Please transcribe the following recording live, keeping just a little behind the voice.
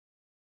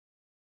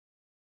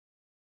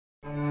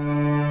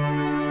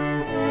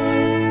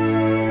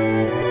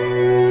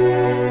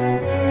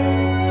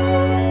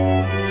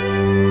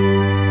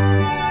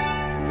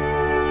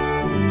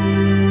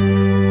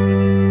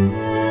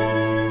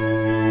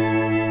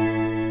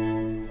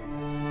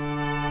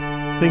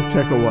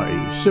ThinkTech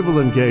Hawaii. Civil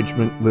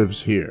engagement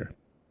lives here.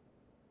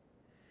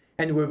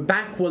 And we're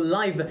back, we're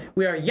live.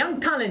 We are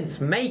young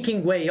talents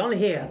making way only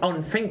here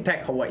on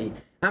ThinkTech Hawaii.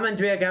 I'm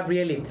Andrea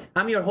Gabrieli,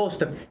 I'm your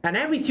host, and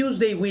every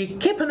Tuesday we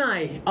keep an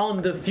eye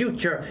on the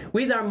future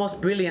with our most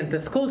brilliant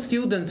school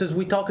students as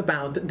we talk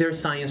about their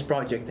science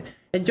project.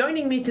 And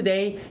joining me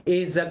today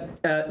is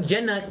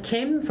Jenna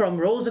Kim from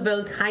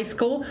Roosevelt High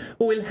School,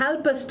 who will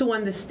help us to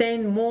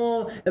understand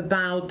more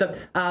about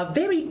a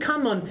very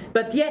common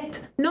but yet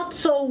not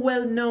so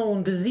well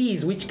known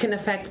disease which can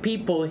affect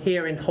people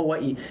here in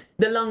Hawaii,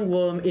 the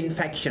lungworm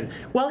infection.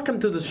 Welcome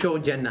to the show,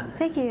 Jenna.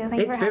 Thank you.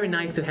 It's very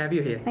nice to have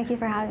you here. Thank you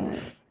for having me.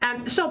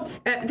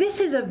 This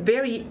is a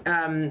very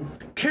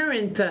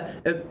current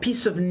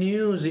piece of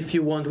news, if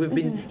you want. We've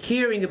been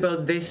hearing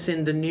about this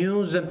in the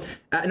news,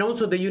 and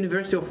also the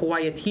University of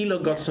Hawaii at Hilo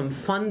got some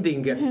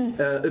funding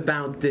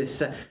about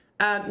this.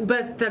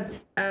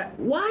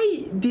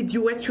 Why did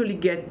you actually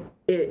get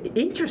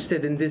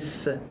interested in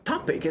this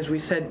topic? As we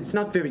said, it's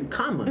not very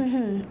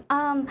common.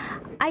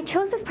 I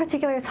chose this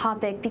particular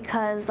topic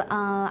because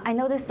I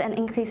noticed an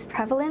increased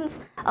prevalence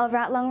of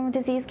rat lungworm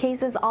disease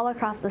cases all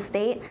across the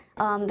state.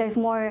 There's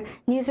more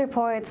news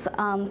reports,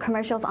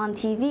 commercials on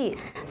TV.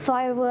 So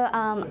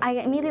I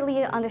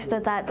immediately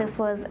understood that this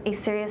was a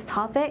serious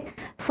topic.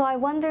 So I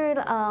wondered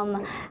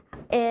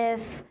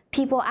if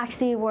people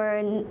actually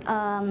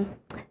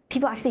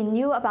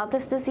knew about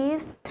this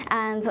disease,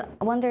 and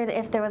wondered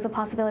if there was a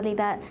possibility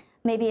that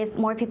maybe if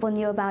more people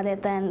knew about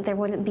it, then there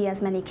wouldn't be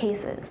as many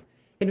cases.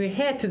 And we're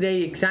here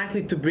today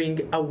exactly to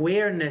bring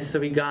awareness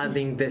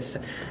regarding this.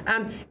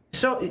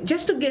 So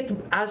just to get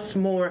us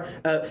more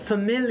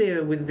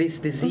familiar with this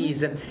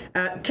disease,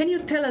 can you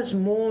tell us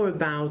more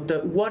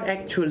about what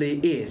actually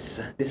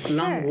is this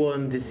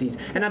lungworm disease?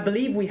 And I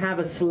believe we have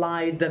a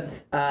slide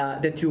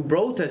that you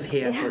brought us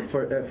here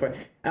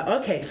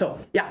okay, so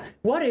yeah,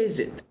 what is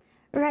it?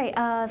 Right,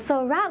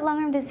 so rat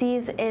lungworm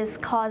disease is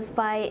caused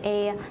by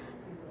a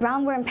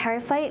roundworm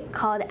parasite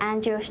called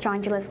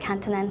Angiostrongyliasis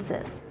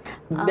cantonensis.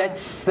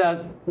 That's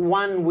the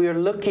one we're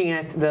looking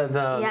at, the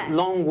yes.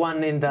 long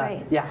one in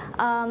the,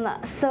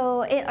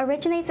 so it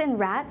originates in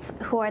rats,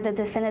 who are the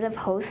definitive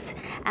host,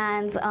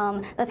 and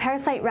the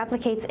parasite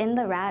replicates in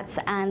the rats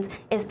and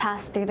is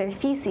passed through their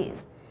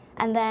feces.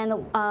 And then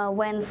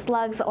when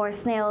slugs or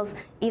snails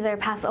either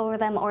pass over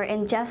them or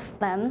ingest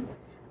them,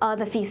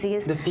 the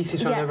feces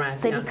from the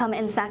rats, they become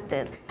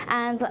infected.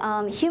 And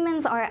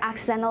humans are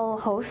accidental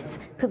hosts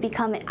who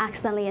become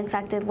accidentally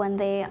infected when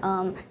they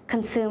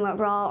consume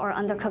raw or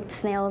undercooked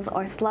snails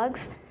or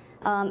slugs,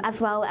 as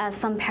well as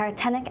some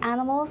paratenic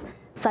animals,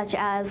 such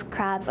as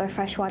crabs or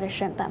freshwater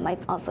shrimp that might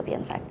also be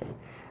infected.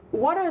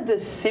 What are the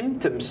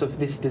symptoms of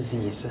this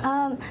disease?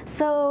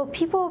 So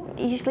people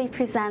usually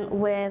present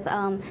with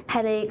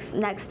headaches,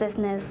 neck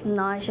stiffness,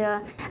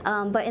 nausea,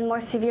 but in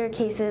more severe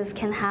cases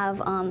can have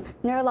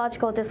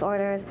neurological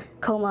disorders,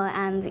 coma,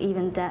 and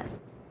even death.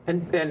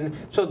 And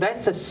so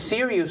that's a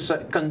serious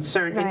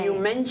concern. Right. And you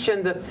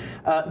mentioned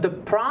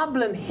the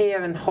problem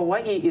here in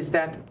Hawaii is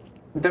that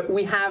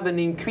we have an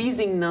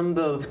increasing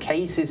number of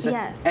cases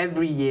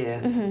every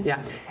year.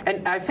 Yeah,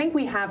 and I think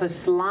we have a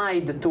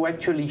slide to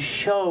actually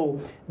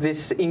show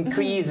this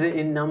increase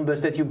in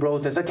numbers that you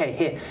brought us. Okay,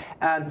 here.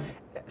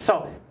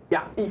 So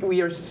yeah,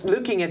 we are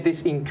looking at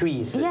this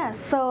increase. Yes,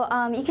 so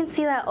you can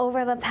see that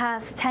over the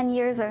past 10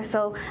 years or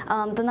so,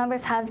 the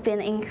numbers have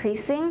been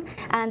increasing.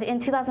 And in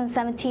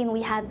 2017,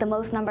 we had the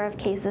most number of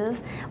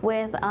cases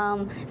with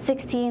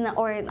 16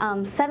 or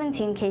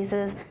 17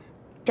 cases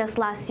just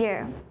last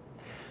year.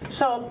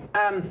 So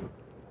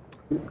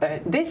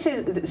this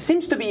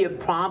seems to be a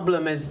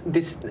problem as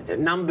these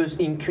numbers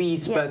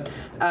increase, but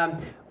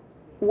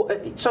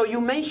so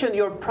you mentioned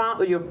your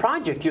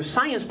project, your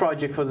science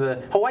project for the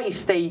Hawaii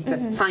State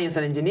Science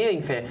and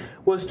Engineering Fair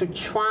was to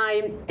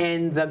try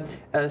and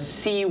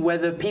see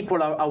whether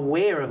people are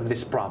aware of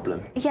this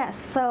problem. Yes,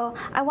 so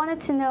I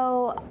wanted to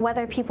know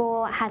whether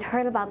people had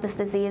heard about this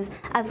disease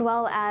as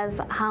well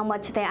as how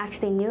much they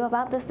actually knew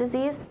about this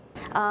disease.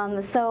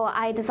 So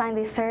I designed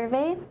a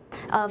survey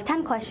of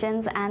 10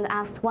 questions and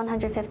asked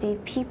 150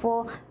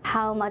 people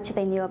how much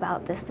they knew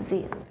about this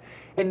disease.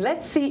 And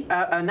let's see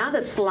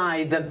another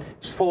slide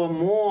for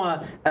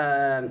more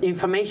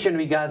information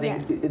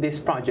regarding this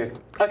project.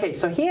 Okay,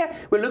 so here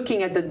we're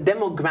looking at the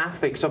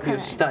demographics of your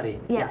study.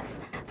 Yes.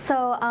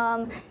 So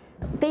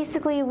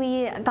basically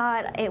we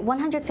got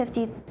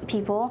 150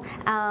 people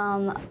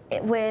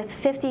with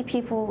 50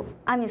 people,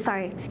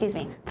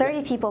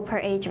 30 people per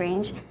age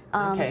range.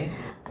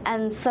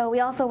 And so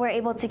we also were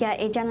able to get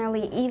a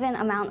generally even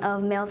amount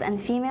of males and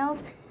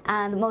females,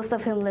 and most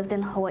of whom lived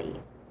in Hawaii.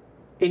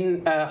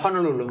 In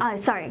Honolulu?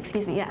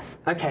 Yes.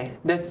 Okay,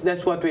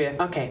 that's what we're,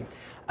 okay.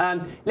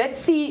 Let's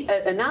see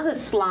another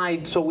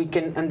slide so we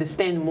can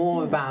understand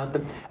more about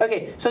them.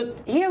 Okay, so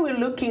here we're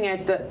looking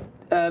at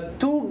the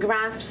two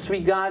graphs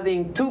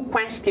regarding two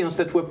questions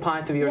that were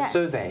part of your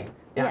survey.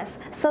 Yeah. Yes.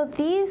 So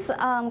these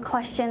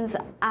questions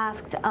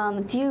asked,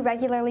 do you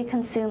regularly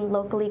consume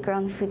locally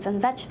grown fruits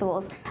and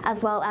vegetables,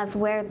 as well as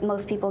where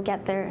most people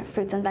get their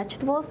fruits and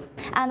vegetables?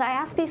 And I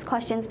asked these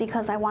questions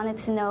because I wanted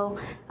to know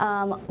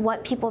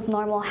what people's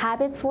normal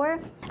habits were,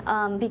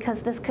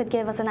 because this could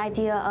give us an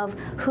idea of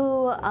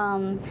who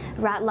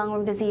rat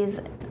lungworm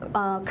disease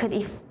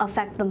could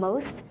affect the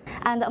most.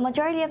 And a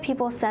majority of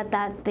people said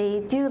that they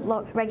do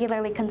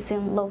regularly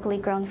consume locally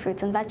grown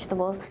fruits and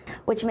vegetables,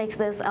 which makes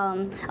this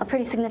a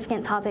pretty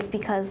significant topic,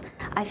 because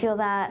I feel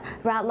that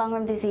rat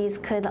lungworm disease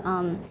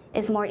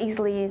is more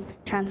easily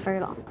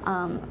transferred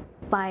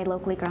by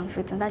locally grown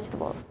fruits and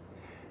vegetables.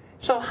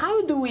 So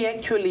how do we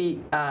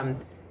actually,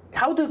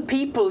 how do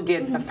people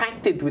get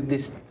affected with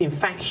this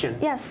infection?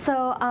 Yes,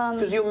 so...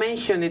 because you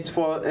mentioned it's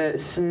for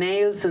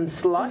snails and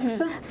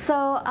slugs.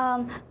 So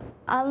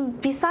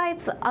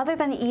besides, other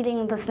than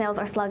eating the snails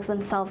or slugs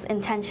themselves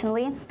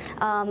intentionally,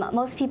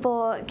 most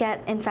people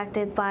get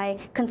infected by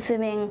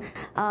consuming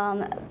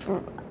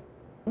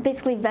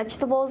basically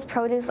vegetables,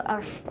 produce,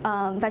 or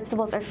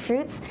vegetables or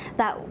fruits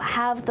that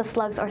have the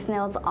slugs or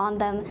snails on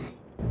them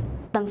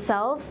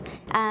themselves.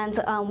 And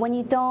when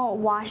you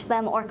don't wash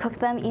them or cook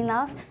them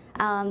enough,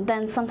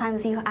 then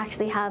sometimes you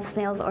actually have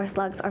snails or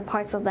slugs or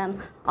parts of them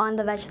on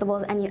the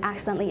vegetables and you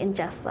accidentally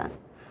ingest them.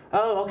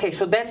 Oh, okay,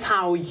 so that's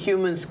how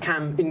humans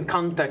come in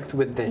contact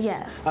with this.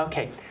 Yes.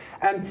 Okay.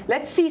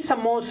 Let's see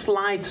some more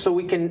slides so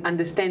we can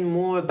understand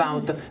more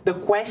about the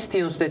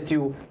questions that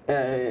you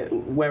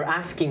were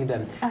asking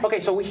them. Okay,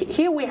 so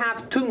here we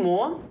have two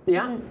more.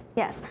 Yeah?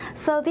 Yes.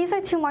 So these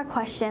are two more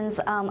questions.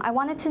 I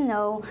wanted to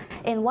know,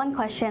 in one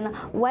question,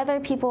 whether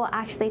people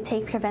actually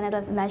take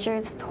preventative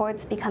measures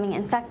towards becoming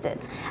infected.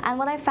 And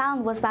what I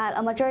found was that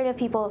a majority of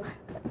people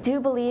do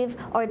believe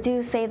or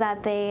do say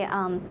that they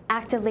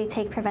actively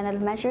take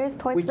preventative measures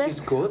towards this. Which is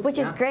good. Which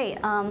is great.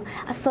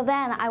 So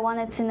then I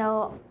wanted to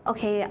know,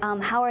 okay,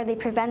 how are they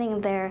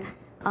preventing their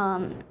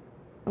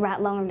rat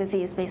lungworm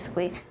disease,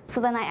 basically? So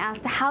then I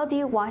asked, how do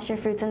you wash your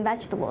fruits and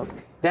vegetables?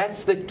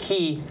 That's the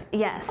key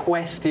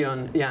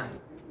question, yeah.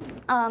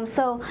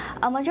 So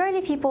a majority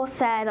of people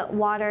said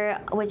water,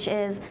 which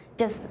is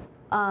just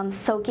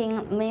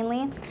soaking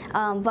mainly,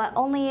 but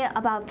only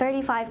about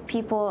 35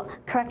 people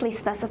correctly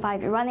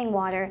specified running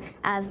water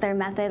as their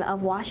method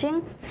of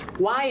washing.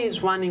 Why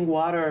is running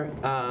water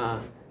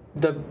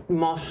the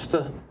most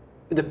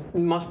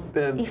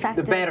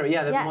effective? The better,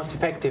 yeah, the most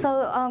effective.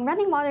 So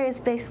running water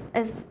is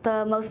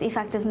the most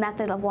effective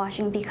method of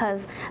washing,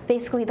 because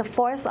basically the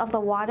force of the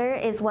water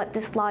is what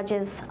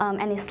dislodges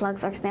any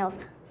slugs or snails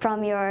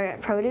from your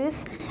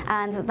produce,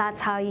 and that's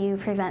how you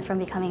prevent from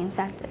becoming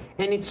infected.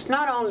 And it's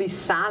not only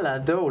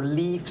salad or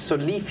leaves or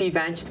leafy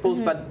vegetables,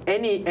 but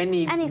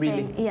anything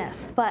really.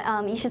 Yes, but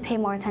you should pay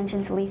more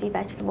attention to leafy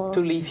vegetables.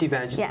 To leafy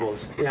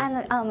vegetables. Yes,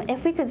 yeah. And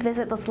if we could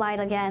visit the slide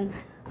again.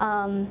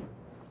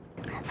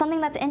 Something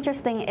that's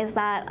interesting is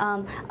that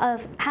a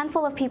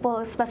handful of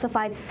people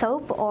specified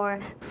soap or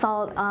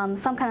salt,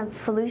 some kind of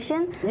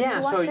solution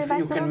to wash their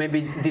vegetables. You can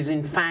maybe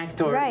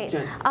disinfect or... Right.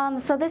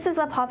 So this is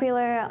a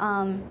popular,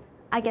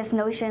 I guess,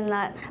 notion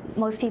that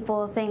most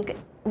people think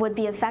would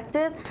be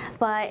effective,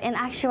 but in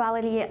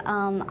actuality,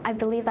 I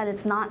believe that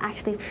it's not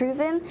actually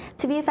proven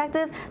to be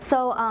effective.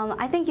 So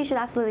I think you should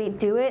absolutely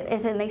do it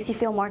if it makes you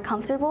feel more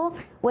comfortable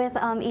with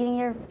eating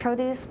your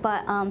produce,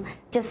 but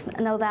just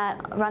know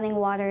that running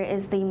water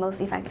is the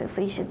most effective,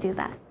 so you should do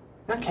that.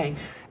 Okay,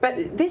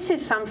 but this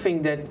is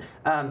something that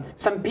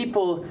some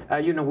people,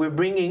 we're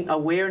bringing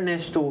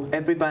awareness to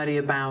everybody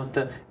about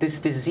this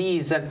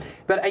disease.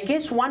 But I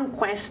guess one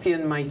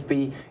question might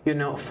be,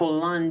 for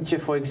lunch,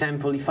 for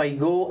example, if I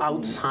go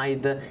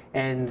outside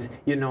and,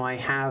 I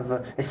have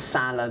a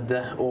salad,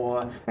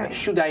 or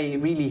should I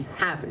really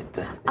have it,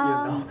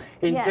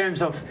 in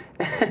terms of...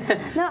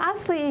 No,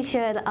 absolutely you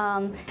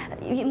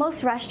should.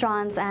 Most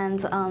restaurants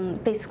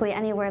and basically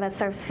anywhere that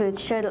serves food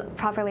should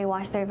properly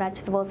wash their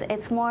vegetables.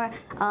 It's more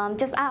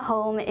just at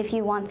home, if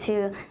you want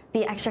to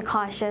be extra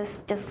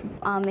cautious, just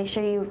make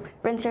sure you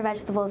rinse your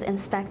vegetables,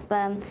 inspect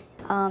them.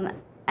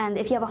 And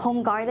if you have a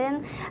home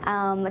garden,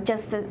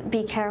 just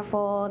be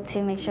careful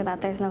to make sure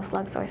that there's no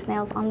slugs or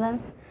snails on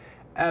them.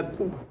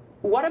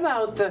 What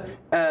about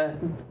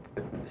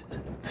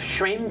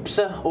shrimps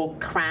or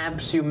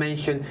crabs you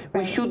mentioned?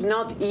 We should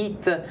not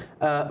eat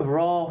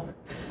raw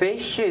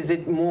fish. Is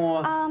it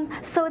more?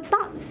 So it's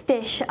not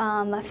fish.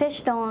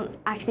 Fish don't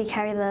actually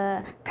carry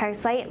the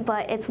parasite,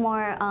 but it's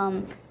more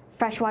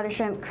freshwater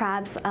shrimp,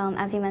 crabs,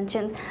 as you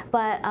mentioned.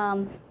 But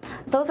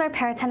those are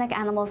paratenic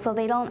animals, so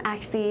they don't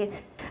actually,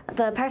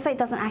 the parasite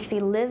doesn't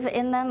actually live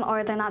in them,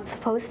 or they're not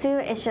supposed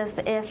to. It's just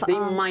if... They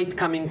might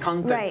come in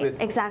contact with...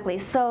 Right, exactly.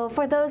 So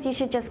for those, you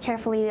should just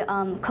carefully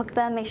cook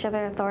them, make sure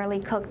they're thoroughly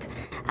cooked,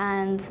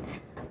 and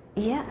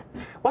yeah.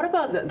 What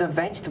about the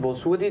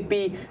vegetables? Would it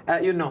be,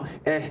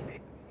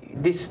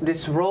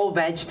 this raw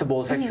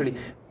vegetables, actually,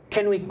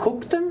 can we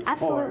cook them?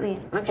 Absolutely.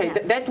 Or, okay,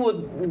 yes. that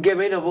would get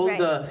rid of all Right.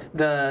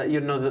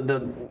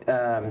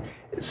 the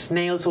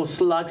snails or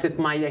slugs that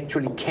might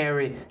actually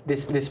carry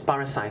this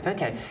parasite.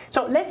 Okay,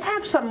 so let's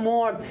have some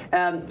more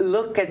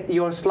look at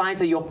your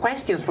slides, your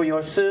questions for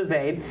your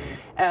survey.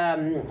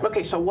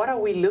 Okay, so what are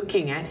we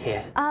looking at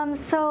here?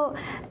 So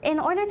in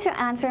order to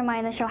answer my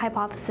initial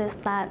hypothesis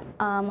that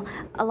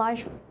a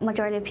large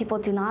majority of people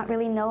do not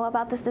really know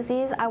about this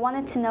disease, I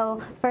wanted to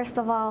know, first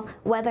of all,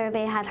 whether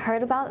they had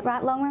heard about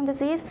rat lungworm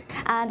disease.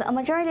 And a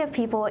majority of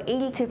people,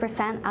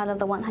 82% out of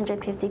the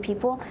 150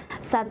 people,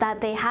 said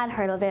that they had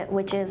heard of it,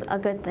 which is a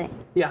good thing.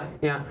 Yeah,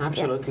 yeah,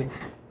 absolutely.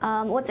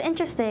 Yes. What's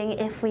interesting,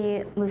 if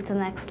we move to the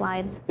next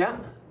slide, Yeah.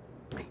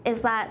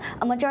 is that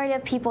a majority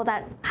of people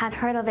that had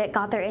heard of it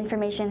got their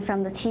information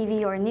from the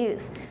TV or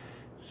news.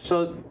 So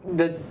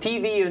the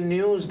TV and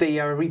news, they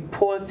are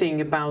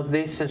reporting about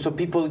this, and so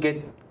people get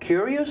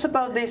curious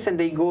about this and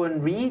they go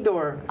and read,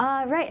 or?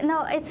 Right,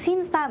 no, it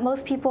seems that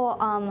most people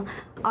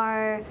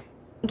are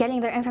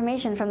getting their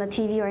information from the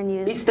TV or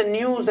news. It's the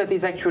news that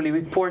is actually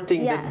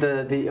reporting Yes.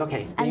 the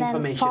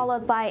information. Then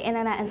followed by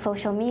internet and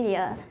social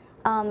media.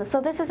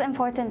 So this is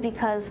important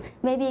because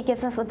maybe it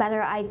gives us a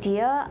better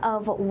idea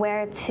of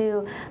where to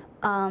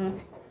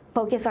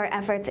focus our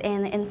efforts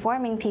in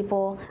informing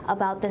people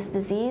about this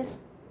disease.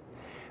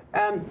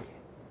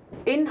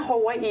 In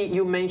Hawaii,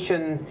 you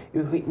mentioned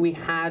we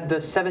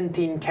had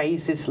 17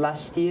 cases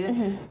last year.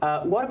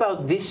 Mm-hmm. What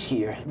about this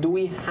year? Do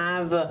we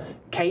have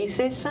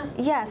cases?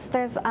 Yes,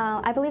 there's.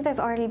 I believe there's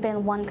already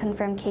been one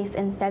confirmed case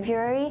in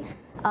February,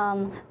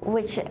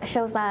 which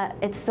shows that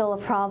it's still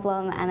a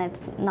problem and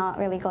it's not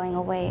really going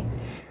away.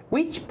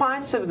 Which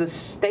parts of the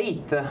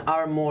state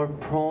are more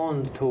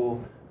prone to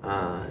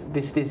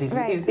this disease?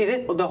 Right. Is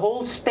it the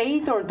whole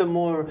state or the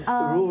more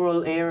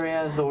rural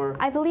areas? Or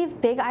I believe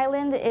Big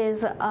Island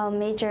is a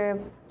major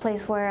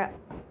place where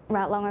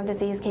rat lungworm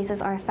disease cases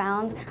are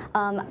found.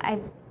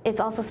 It's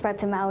also spread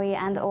to Maui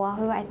and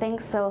Oahu, I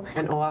think. So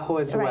and Oahu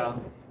as right.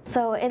 well.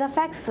 So it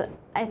affects,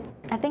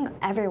 I think,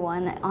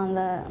 everyone on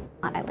the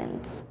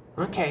islands.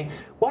 Okay.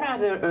 What are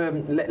the?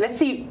 Let's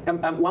see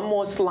one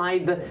more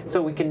slide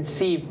so we can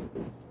see.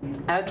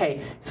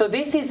 Okay, so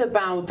this is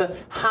about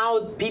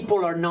how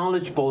people are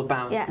knowledgeable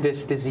about Yes.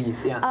 this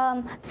disease.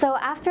 Yeah. So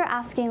after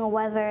asking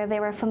whether they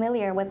were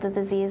familiar with the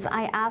disease,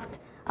 I asked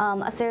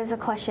a series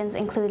of questions,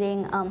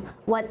 including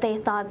what they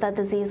thought the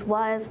disease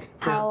was,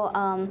 how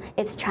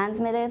it's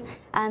transmitted,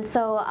 and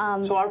so.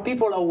 So are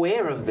people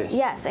aware of this?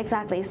 Yes,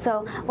 exactly.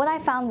 So what I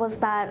found was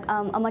that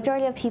a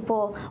majority of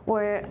people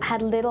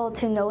had little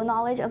to no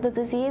knowledge of the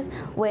disease,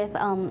 with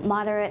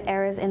moderate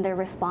errors in their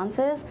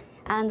responses.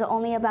 And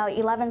only about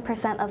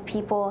 11% of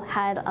people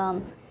had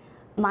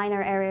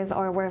minor errors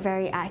or were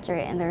very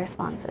accurate in their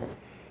responses.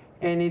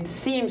 And it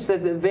seems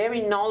that the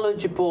very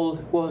knowledgeable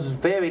was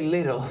very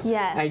little.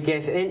 Yes. I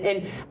guess.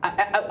 And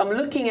I'm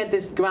looking at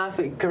this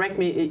graphic. Correct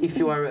me if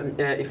you are,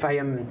 if I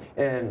am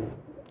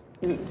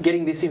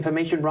getting this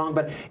information wrong.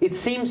 But it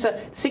seems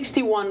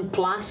 61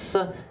 plus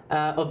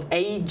of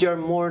age are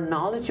more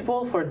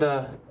knowledgeable for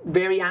the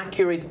very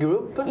accurate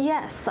group.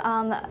 Yes,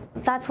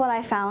 that's what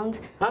I found.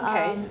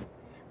 Okay.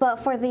 But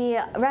for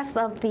the rest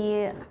of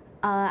the,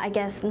 I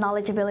guess,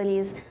 knowledge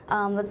abilities,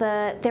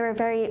 they were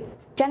very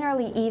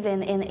generally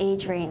even in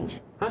age range.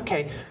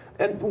 Okay.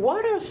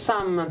 What are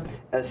some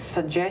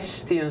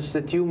suggestions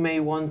that you may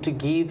want to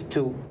give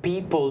to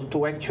people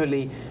to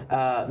actually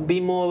be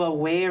more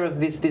aware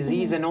of this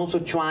disease and also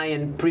try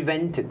and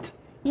prevent it?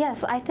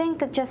 Yes, I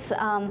think just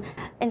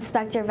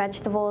inspect your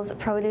vegetables,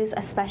 produce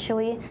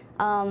especially,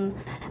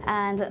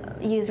 and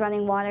use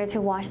running water to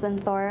wash them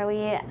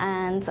thoroughly.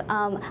 And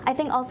I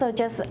think also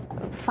just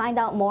find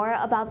out more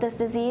about this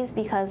disease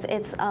because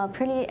it's a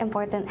pretty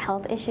important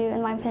health issue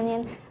in my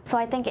opinion. So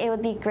I think it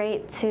would be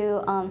great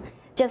to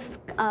just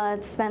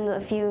spend a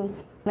few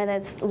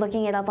minutes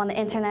looking it up on the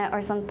internet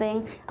or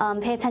something.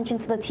 Pay attention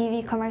to the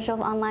TV commercials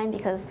online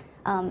because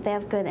they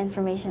have good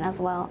information as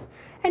well.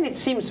 And it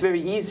seems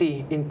very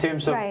easy in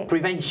terms of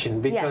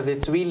prevention because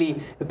it's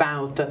really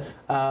about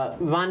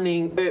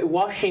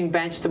washing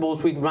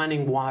vegetables with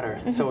running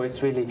water. So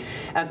it's really...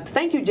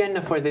 thank you,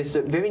 Jenna, for this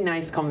very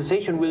nice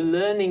conversation. We're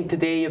learning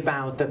today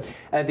about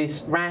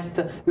this rat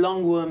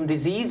lungworm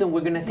disease, and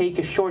we're going to take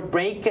a short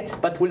break,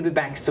 but we'll be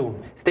back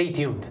soon. Stay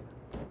tuned.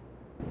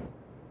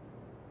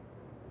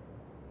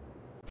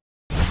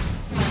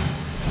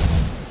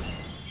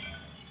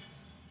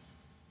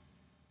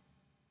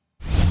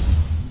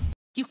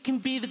 You can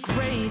be the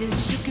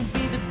greatest, you can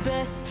be the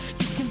best.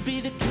 You can be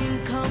the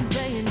King Kong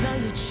banging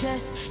on your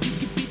chest. You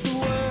can beat the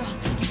world,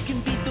 you can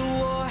beat the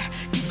war.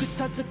 You could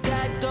touch a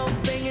God, go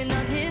banging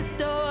on his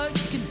door.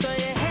 You can throw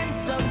your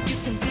hands up, you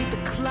can beat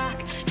the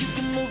clock. You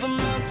can move a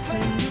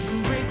mountain, you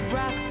can break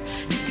rocks.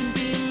 You can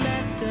be a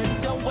master,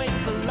 don't wait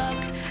for luck.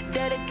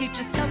 Dedicate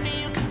yourself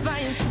and you can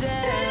find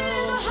yourself.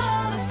 Stand in the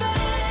Hall of Fame.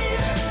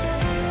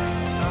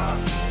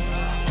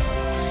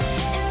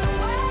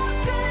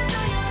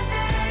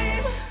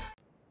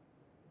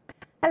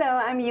 Hello,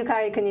 I'm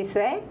Yukari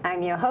Kunisue.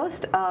 I'm your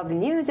host of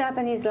New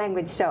Japanese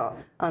Language Show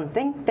on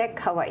Think Tech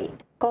Hawaii.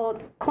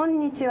 called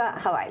Konnichiwa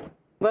Hawaii,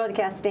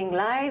 broadcasting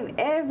live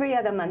every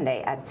other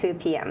Monday at 2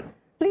 p.m.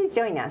 Please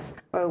join us,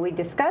 where we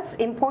discuss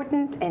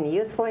important and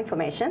useful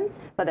information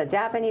for the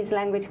Japanese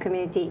language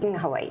community in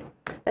Hawaii.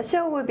 The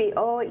show will be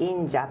all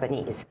in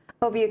Japanese.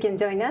 Hope you can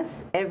join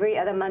us every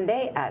other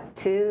Monday at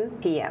 2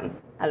 p.m.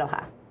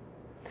 Aloha.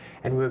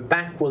 And we're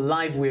back, we're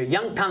live, we're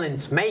young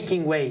talents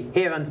making way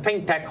here on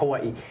FinTech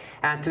Hawaii.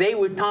 And today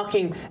we're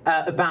talking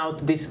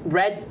about this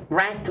rat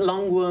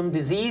lungworm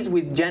disease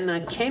with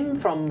Jenna Kim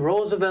from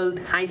Roosevelt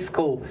High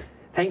School.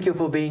 Thank you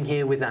for being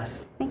here with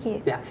us. Thank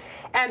you. Yeah.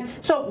 And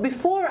so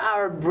before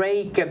our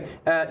break,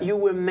 you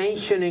were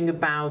mentioning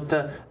about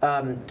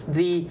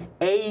the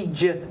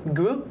age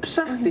groups,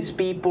 these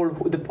people,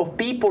 of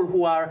people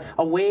who are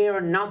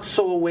aware, not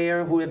so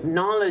aware, who have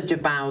knowledge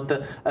about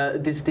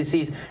this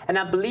disease. And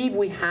I believe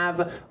we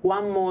have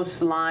one more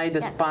slide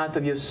as part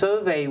of your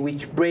survey,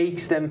 which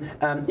breaks them,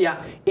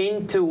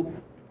 into.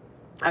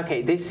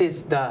 Okay, this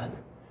is the.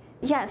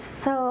 Yes.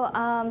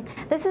 So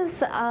this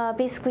is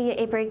basically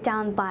a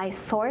breakdown by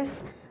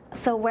source.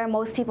 So where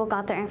most people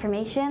got their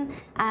information.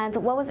 And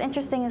what was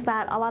interesting is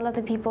that a lot of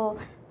the people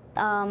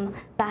that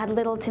had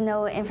little to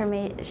no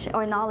information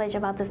or knowledge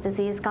about this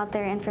disease got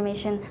their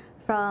information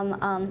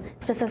from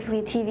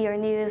specifically TV or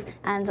news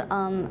and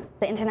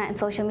the internet and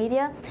social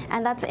media.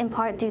 And that's in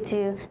part due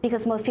to,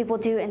 because most people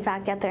do in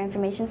fact get their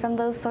information from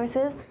those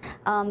sources.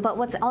 But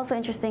what's also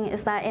interesting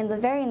is that in the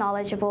very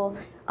knowledgeable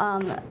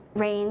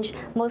range,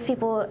 most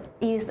people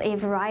used a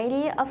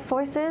variety of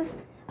sources.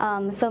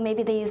 So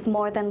maybe they used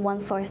more than one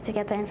source to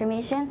get their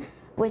information,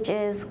 which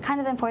is kind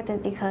of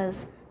important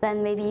because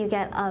then maybe you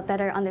get a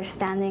better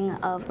understanding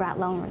of rat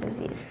lungworm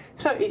disease.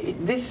 So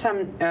this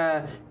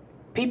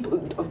people,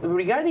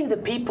 regarding the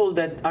people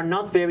that are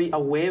not very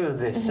aware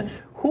of this,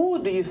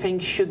 who do you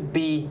think should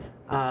be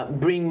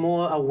bring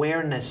more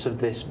awareness of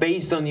this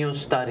based on your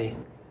study?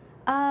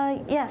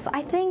 Yes,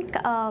 I think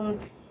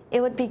it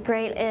would be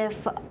great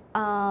if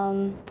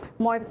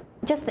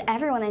just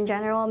everyone in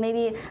general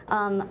maybe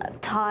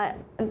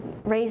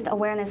raised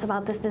awareness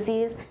about this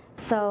disease.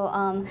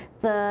 So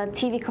the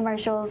TV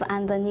commercials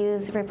and the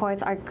news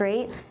reports are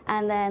great,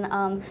 and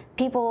then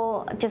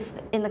people just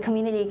in the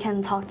community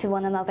can talk to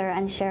one another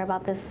and share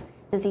about this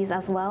disease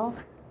as well.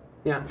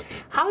 Yeah.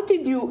 How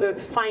did you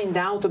find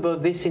out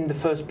about this in the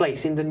first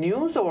place? In the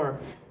news or?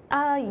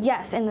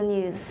 Yes, in the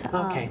news.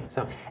 Okay,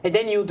 so and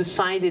then you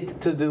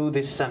decided to do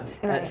this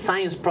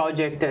science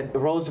project at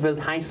Roosevelt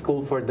High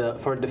School for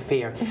the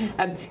fair.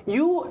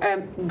 You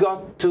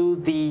got to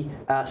the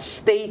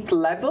state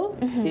level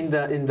in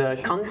the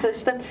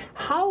contest.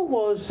 How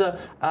was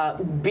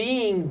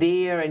being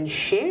there and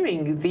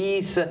sharing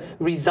these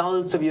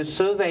results of your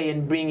survey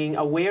and bringing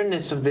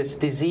awareness of this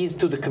disease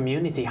to the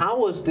community? How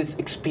was this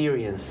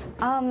experience?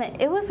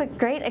 It was a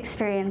great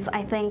experience.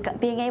 I think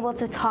being able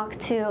to talk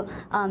to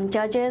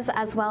judges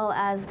as well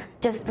as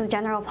just the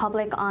general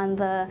public on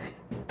the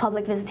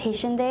public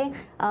visitation day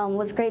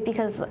was great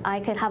because I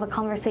could have a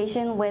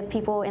conversation with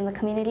people in the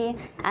community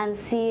and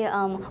see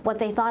what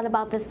they thought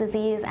about this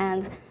disease,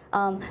 and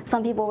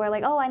some people were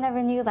like, oh, I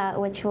never knew that,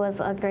 which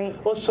was a great...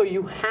 Also,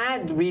 you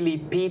had really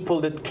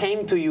people that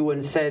came to you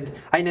and said,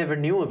 I never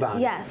knew about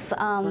it. Yes.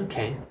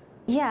 Okay.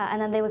 Yeah,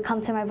 and then they would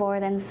come to my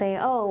board and say,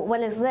 oh, what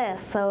is this?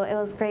 So it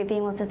was great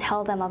being able to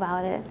tell them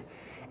about it.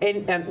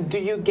 And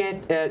did you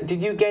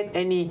get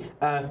any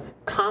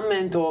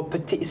comment or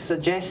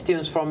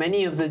suggestions from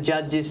any of the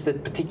judges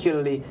that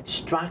particularly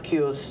struck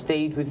you or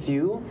stayed with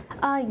you?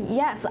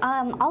 Yes,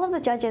 all of the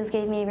judges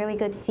gave me really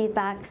good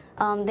feedback.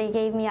 They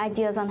gave me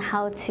ideas on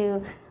how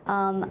to,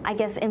 I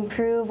guess,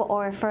 improve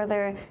or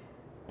further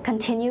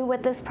continue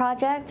with this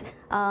project,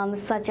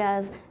 such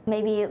as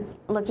maybe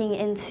looking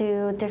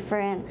into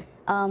different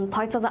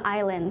parts of the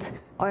island,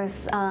 or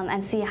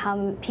and see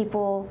how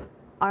people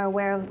are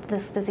aware of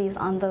this disease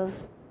on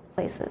those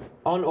places.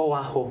 On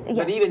Oahu, yes.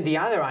 But even the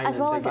other islands.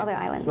 As well as other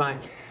islands. Right.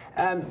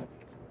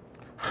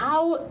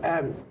 How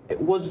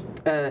was,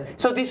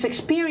 so this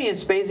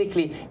experience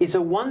basically is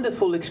a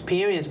wonderful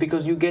experience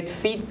because you get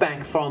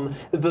feedback from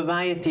a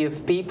variety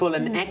of people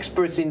and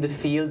experts in the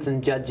field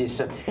and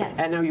judges. Yes.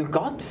 And now you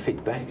got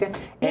feedback.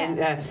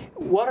 And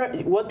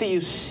what do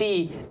you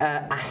see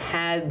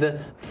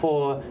ahead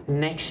for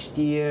next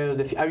year?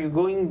 Are you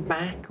going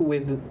back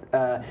with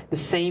the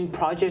same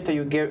project?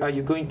 Are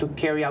you going to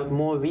carry out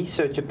more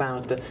research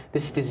about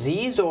this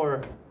disease,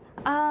 or?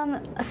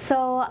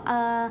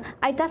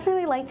 I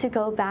definitely like to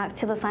go back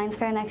to the science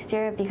fair next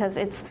year because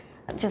it's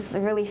just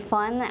really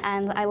fun,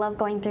 and I love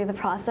going through the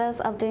process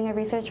of doing a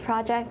research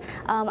project.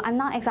 I'm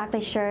not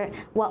exactly sure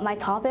what my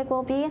topic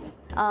will be.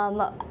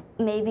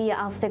 Maybe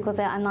I'll stick with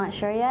it, I'm not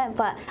sure yet,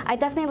 but I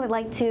definitely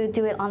like to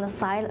do it on the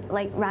side,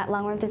 like rat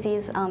lungworm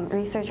disease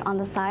research on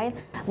the side,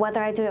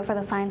 whether I do it for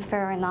the science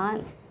fair or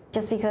not,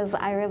 just because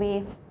I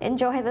really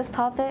enjoy this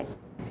topic.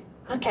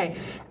 Okay.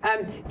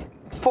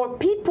 For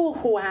people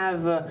who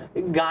have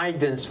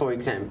guidance, for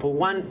example,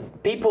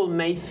 people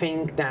may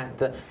think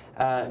that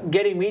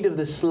getting rid of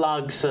the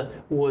slugs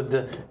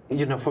would,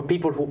 you know, for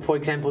people who, for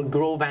example,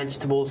 grow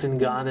vegetables in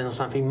garden or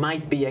something,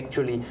 might be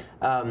actually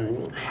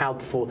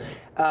helpful.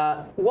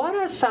 What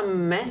are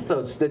some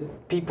methods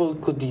that people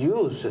could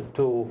use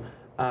to,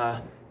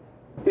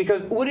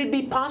 because would it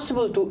be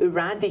possible to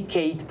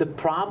eradicate the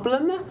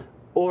problem,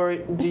 or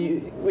do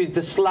you, with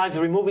the slugs,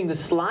 removing the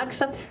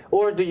slugs,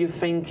 or do you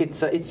think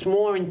it's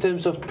more in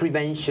terms of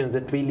prevention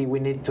that really we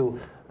need to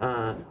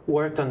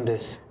work on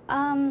this?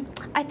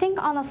 I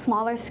think on a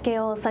smaller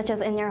scale, such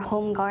as in your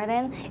home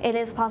garden, it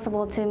is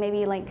possible to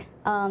maybe like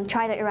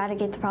try to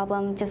eradicate the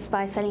problem just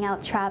by setting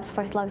out traps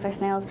for slugs or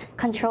snails,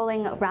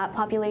 controlling rat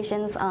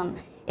populations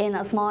in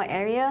a small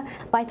area.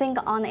 But I think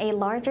on a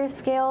larger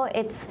scale,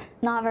 it's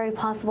not very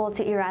possible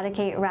to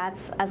eradicate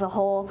rats as a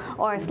whole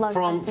or slugs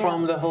or snails.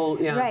 From the whole,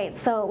 yeah. Right,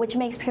 so which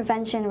makes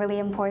prevention really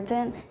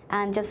important,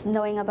 and just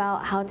knowing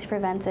about how to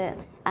prevent it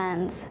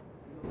and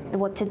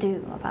what to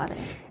do about it.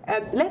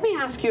 Let me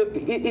ask you,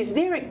 is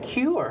there a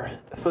cure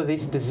for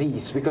this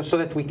disease? Because so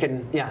that we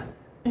can, yeah.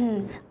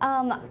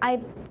 I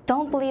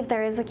don't believe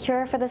there is a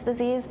cure for this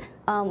disease,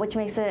 which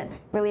makes it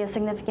really a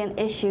significant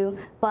issue,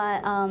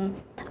 but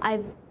I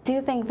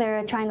do think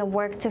they're trying to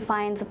work to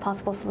find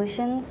possible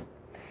solutions.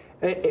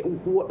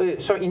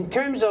 So in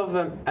terms of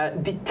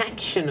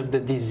detection of the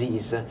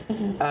disease,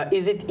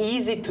 is it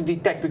easy to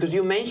detect? Because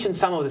you mentioned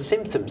some of the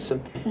symptoms,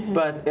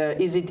 but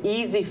is it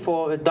easy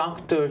for a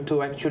doctor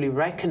to actually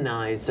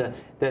recognize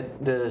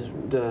that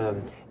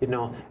the you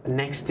know,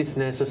 neck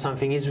stiffness or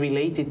something is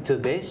related to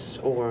this,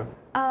 or?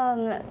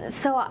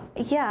 So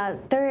yeah,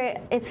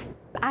 it's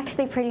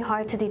actually pretty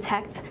hard to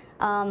detect.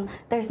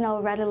 There's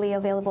no readily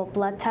available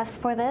blood tests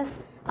for this.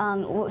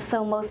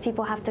 So most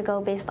people have to go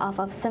based off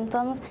of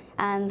symptoms,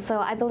 and so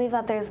I believe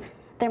that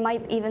there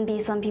might even be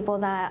some people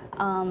that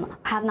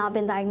have not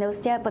been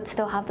diagnosed yet but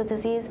still have the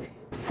disease.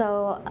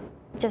 So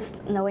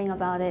just knowing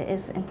about it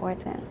is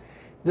important.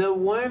 The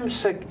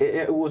worms,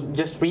 was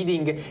just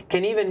reading,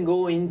 can even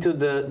go into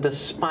the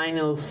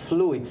spinal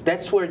fluids.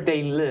 That's where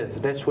they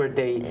live. That's where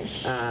they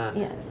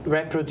yes.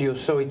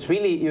 reproduce. So it's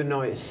really, you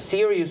know, a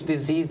serious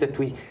disease that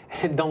we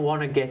don't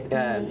want to get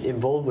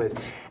involved with.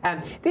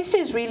 And this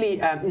is really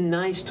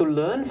nice to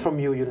learn from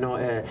you, you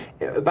know,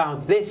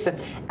 about this.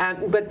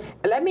 But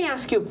let me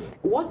ask you,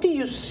 what do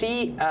you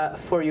see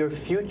for your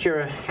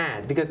future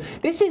ahead? Because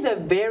this is a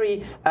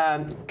very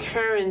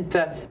current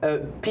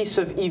piece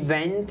of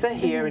event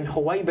here in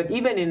Hawaii, but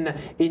even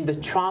in the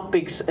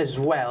tropics as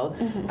well.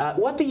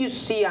 What do you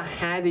see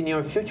ahead in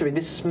your future in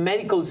this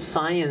medical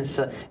science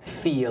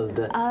field?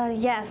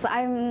 Yes,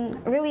 I'm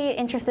really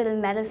interested in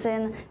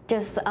medicine,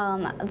 just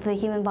the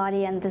human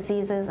body and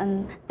diseases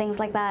and things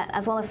like that,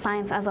 as well as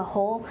science as a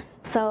whole.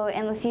 So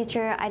in the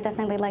future, I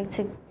definitely like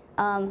to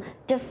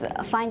just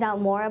find out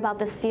more about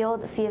this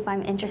field, see if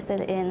I'm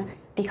interested in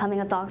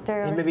becoming a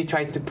doctor. And maybe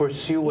try to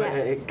pursue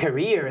a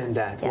career in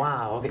that. Yes.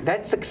 Wow, okay,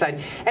 that's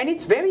exciting. And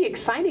it's very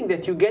exciting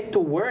that you get to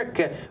work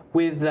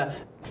with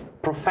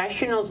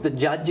professionals, the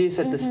judges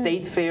at the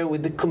State Fair,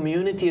 with the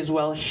community as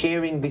well,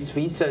 sharing this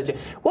research.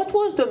 What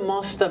was the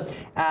most,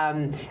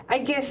 I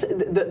guess,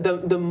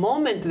 the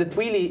moment that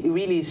really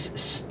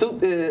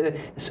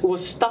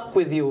was stuck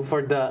with you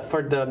for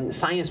the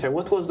science fair?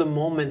 What was the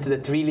moment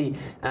that really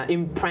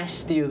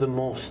impressed you the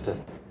most?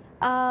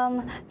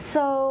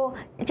 So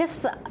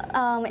just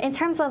in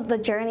terms of the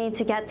journey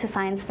to get to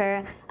science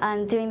fair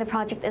and doing the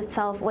project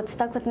itself, what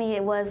stuck with me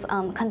was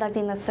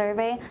conducting the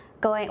survey,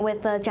 going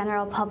with the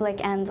general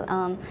public and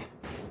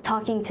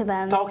talking to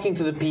them. Talking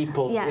to the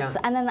people. Yes,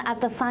 yeah. And then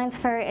at the science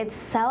fair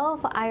itself,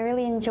 I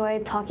really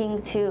enjoyed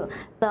talking to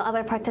the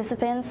other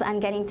participants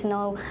and getting to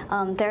know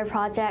their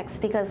projects,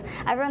 because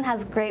everyone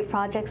has great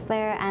projects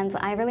there, and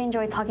I really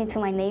enjoyed talking to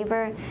my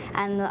neighbor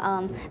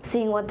and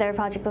seeing what their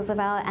project was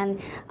about, and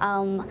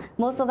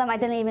most of them I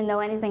didn't even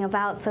know anything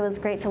about, so it was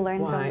great to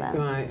learn from them.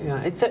 Right,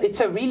 yeah. It's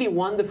a really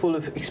wonderful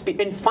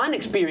and fun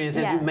experience,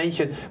 as you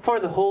mentioned, for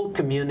the whole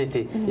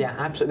community. Yeah,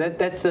 absolutely.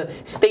 That's the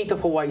State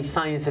of Hawaii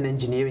Science and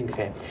Engineering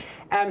Fair.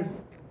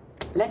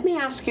 Let me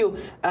ask you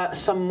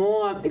some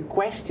more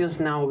questions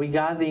now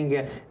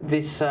regarding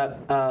this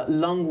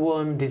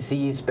lungworm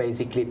disease,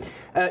 basically.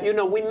 You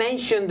know, we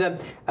mentioned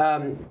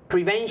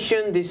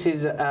prevention. This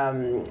is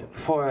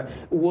for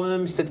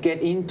worms that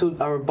get into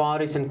our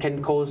bodies and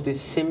can cause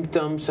these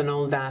symptoms and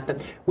all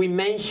that. We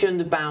mentioned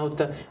about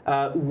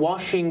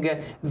washing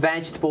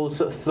vegetables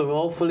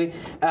thoroughly,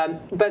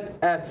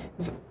 but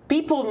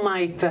people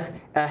might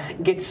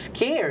get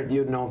scared,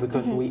 you know,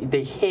 because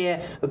they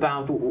hear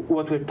about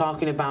what we're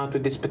talking about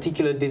with this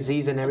particular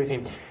disease and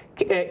everything.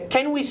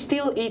 Can we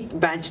still eat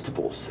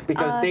vegetables?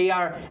 Because they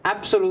are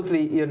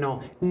absolutely, you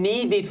know,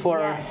 needed for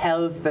our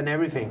health and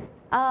everything.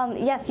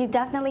 Yes, you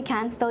definitely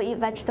can still eat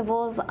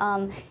vegetables.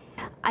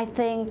 I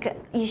think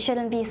you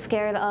shouldn't be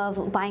scared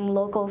of buying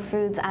local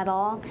foods at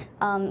all,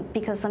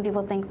 because some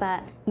people think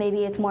that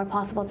maybe it's more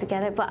possible to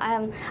get it. But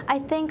I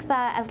think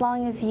that as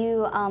long as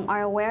you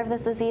are aware of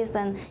this disease,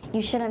 then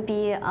you shouldn't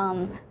be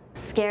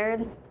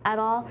scared at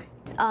all.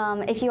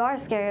 If you are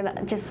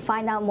scared, just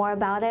find out more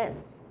about it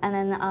and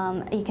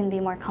then you can be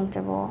more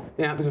comfortable.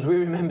 Yeah, because we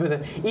remember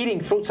that eating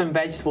fruits and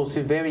vegetables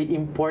is very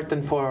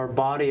important for our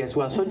body as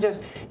well. So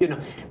just, you know,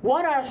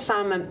 what are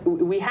some,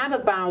 we have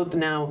about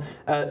now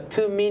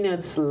 2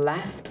 minutes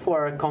left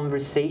for our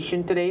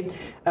conversation today,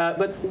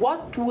 but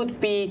what would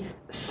be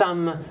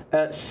some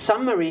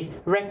summary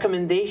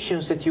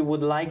recommendations that you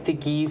would like to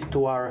give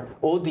to our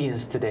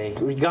audience today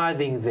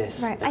regarding this?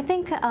 Right, I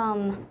think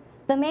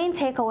the main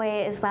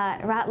takeaway is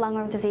that rat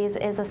lungworm disease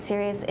is a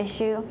serious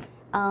issue.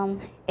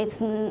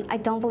 I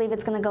don't believe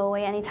it's going to go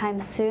away anytime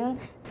soon.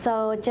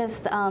 So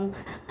just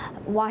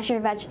wash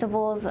your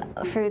vegetables,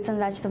 fruits and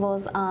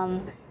vegetables,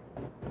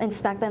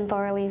 inspect them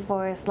thoroughly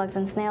for slugs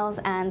and snails,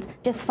 and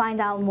just find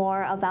out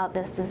more about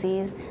this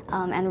disease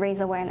and raise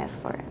awareness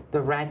for it.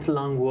 The rat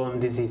lungworm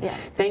disease. Yes.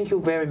 Thank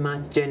you very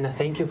much, Jenna.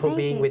 Thank you for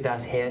being with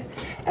us here.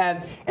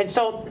 And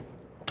so,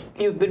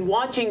 you've been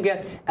watching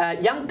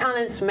Young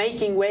Talents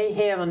Making Way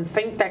here on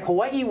ThinkTech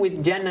Hawaii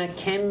with Jenna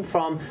Kim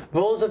from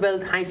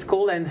Roosevelt High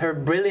School and her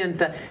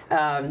brilliant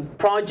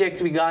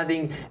project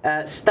regarding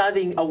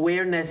studying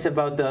awareness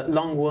about the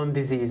lungworm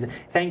disease.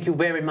 Thank you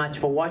very much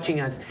for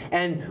watching us,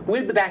 and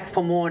we'll be back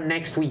for more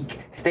next week.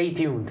 Stay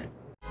tuned.